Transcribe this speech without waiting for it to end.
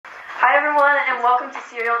Hi everyone, and welcome to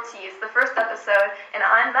Serial Teas, the first episode, and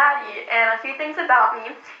I'm Maddie, and a few things about me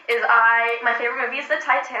is my favorite movie is The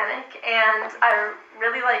Titanic, and I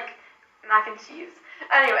really like mac and cheese.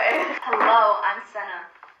 Anyway. Hello, I'm Senna.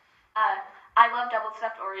 I love double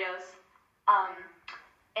stuffed Oreos,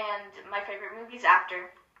 and my favorite movie is After,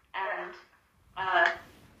 and,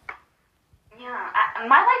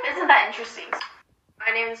 my life isn't that interesting. My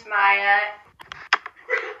name's Maya.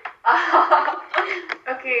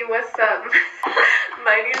 Okay, what's up?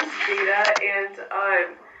 My name's Jada, and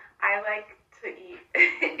I like to eat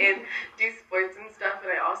and do sports and stuff,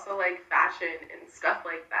 and I also like fashion and stuff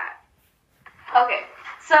like that. Okay,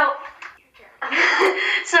 so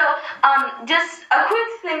just a quick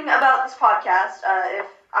thing about this podcast, if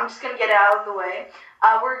I'm just going to get it out of the way.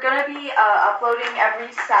 We're going to be uploading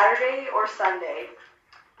every Saturday or Sunday,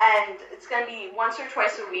 and it's going to be once or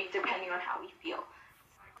twice a week, depending on how we feel.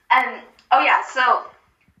 And,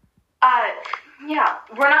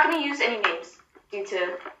 we're not going to use any names due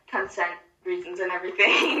to consent reasons and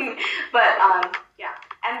everything, but,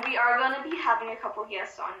 and we are going to be having a couple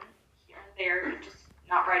guests on here and there, just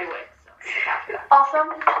not right away, so look after that. Also,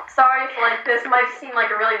 sorry if this might seem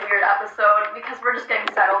like a really weird episode, because we're just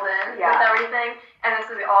getting settled in with everything, and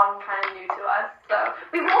this is all kind of new to us, so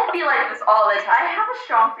we won't be like this all the time. I have a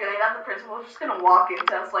strong feeling that the principal is just going to walk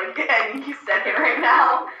into us any second right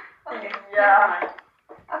now. Okay. Yeah.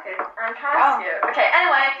 Okay. I'm kind of scared. Okay,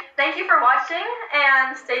 anyway, thank you for watching,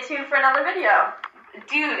 and stay tuned for another video.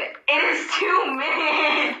 Dude, it is 2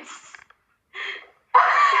 minutes!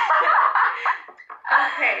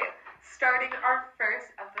 Okay, starting our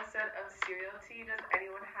first episode of Serial Tea, does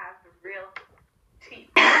anyone have real tea?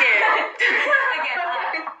 Again,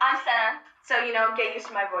 I'm Senna, so, get used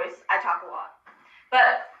to my voice. I talk a lot.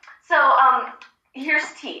 But,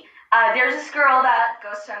 here's tea. There's this girl that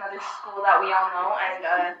goes to another school that we all know,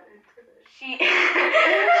 and she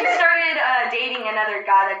started dating another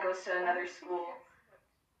guy that goes to another school,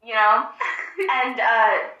 and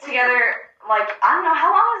together, I don't know,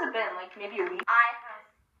 how long has it been? Maybe a week? I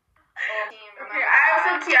have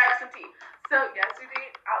some tea. So yesterday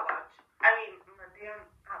at lunch, Monday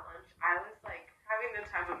at lunch, I was having the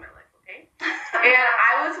time of my life, okay? And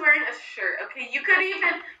I was wearing a shirt, okay? You couldn't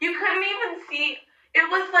even see. It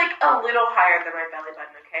was a little higher than my belly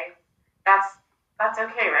button, okay? That's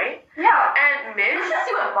okay, right? Yeah. And Mitch. You should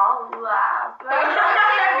see what mom laughed.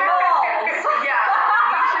 Yeah,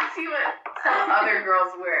 you should see what some other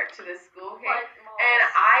girls wear to this school, okay? And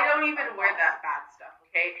I don't even wear that bad stuff,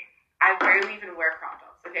 okay? I barely even wear crop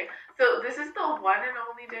tops, okay? So this is the one and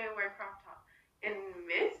only day I wear crop top. And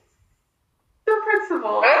Miss the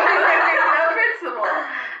principal has some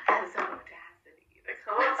audacity to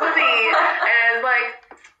come up to me and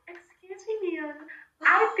excuse me, ma'am,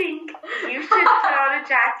 I think you should put on a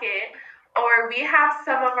jacket, or we have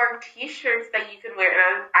some of our t-shirts that you can wear.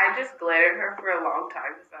 And I just glared at her for a long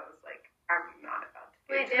time because I was like, I'm not about to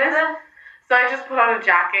do this. So I just put on a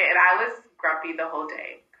jacket, and I was grumpy the whole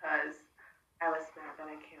day because I was mad that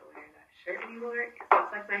I can't wear that shirt anymore because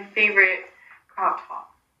it's my favorite crop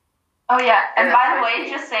top. Oh, yeah, and by the way,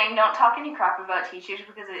 just saying, don't talk any crap about teachers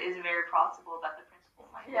because it is very possible that the principal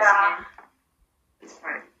might listen. It's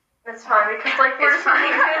fine. It's fine, because it's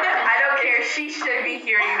fine. I don't care. She should be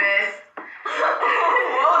hearing this.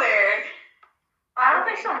 Whoa there. I don't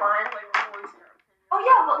think she'll mind, voicing her opinion. Oh,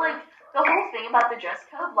 yeah, but, the whole thing about the dress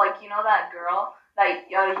code, that girl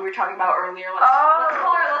that you were talking about earlier,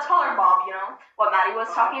 let's call her Bob, what Maddie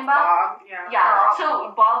was talking about? Bob, yeah. Yeah,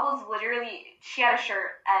 so Bob was literally, she had a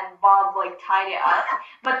shirt, and Bob, tied it up,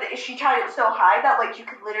 but she tied it so high that, you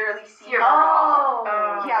could literally see her bra.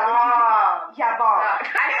 Bob. Bob.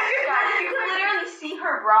 You could literally see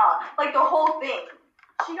her bra, the whole thing.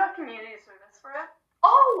 She got community service for it.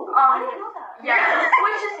 Oh, I didn't know that. Yeah,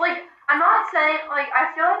 which is, I'm not saying, I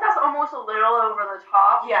feel like that's almost a little over the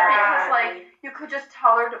top. Yeah. Because, you could just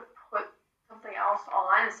tell her to put something else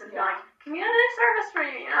on instead of being community service for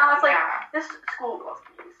you, It's this school was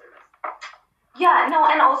community service. Yeah, no,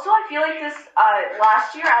 and also I feel like this,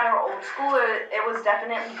 last year at our old school, it was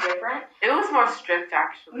definitely different. It was more strict,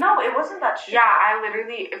 actually. No, it wasn't that strict. Yeah, I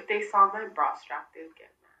literally, if they saw my bra strap, they would get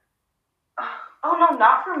mad. Oh, no,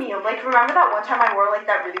 not for me. Remember that one time I wore,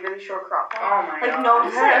 that really, really short crop top? Oh, my God. No one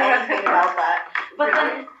said anything about that. But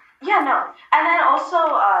really? then, no. And then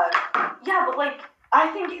also, I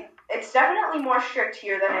think it's definitely more strict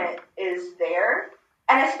here than it is there.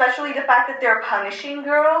 And especially the fact that they're punishing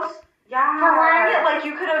girls. Yeah. For wearing it,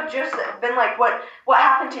 you could have just been what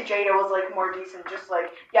happened to Jada was, more decent. Just,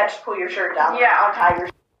 just pull your shirt down. Yeah. Untie your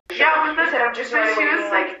shirt. Yeah, but instead of just right away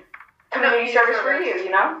being, community service for you,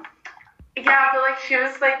 Yeah, but she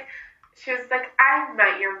was she was like, I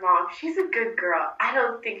met your mom. She's a good girl. I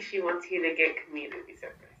don't think she wants you to get community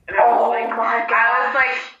service. And I was like, my God.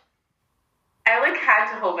 I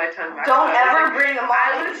had to hold my tongue back. Don't ever like, bring a mom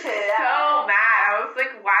I was into so that. mad. I was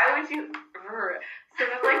like, why would you? So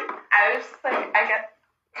then, I was just like, I got.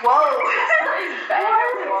 Whoa. So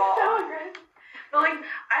aggressive. But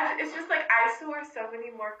it's just I used to wear so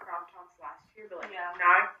many more crop tops last year, but now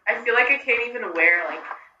I feel like I can't even wear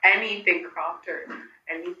anything cropped or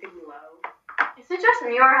anything low. Is it just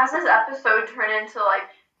me, or has this episode turned into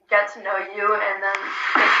get to know you and then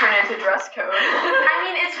it turned into dress code? I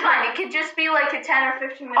mean, it's fine. It could just be a 10 or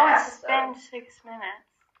 15 minute it's episode. been 6 minutes.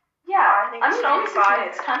 Yeah, I think I'm it should only be 6 5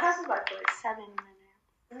 minutes. Time passes by quick. 7 minutes.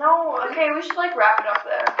 No, okay, we should wrap it up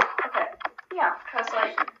there. Okay. Yeah, because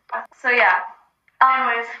So yeah.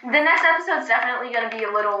 The next episode's definitely gonna be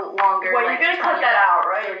a little longer. well, you're gonna cut that out,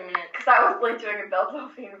 30 right? minutes. Because I was doing a Belle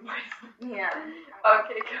Delphine voice. Yeah.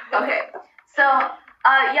 Okay, good. Okay. So,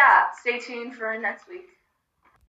 stay tuned for next week.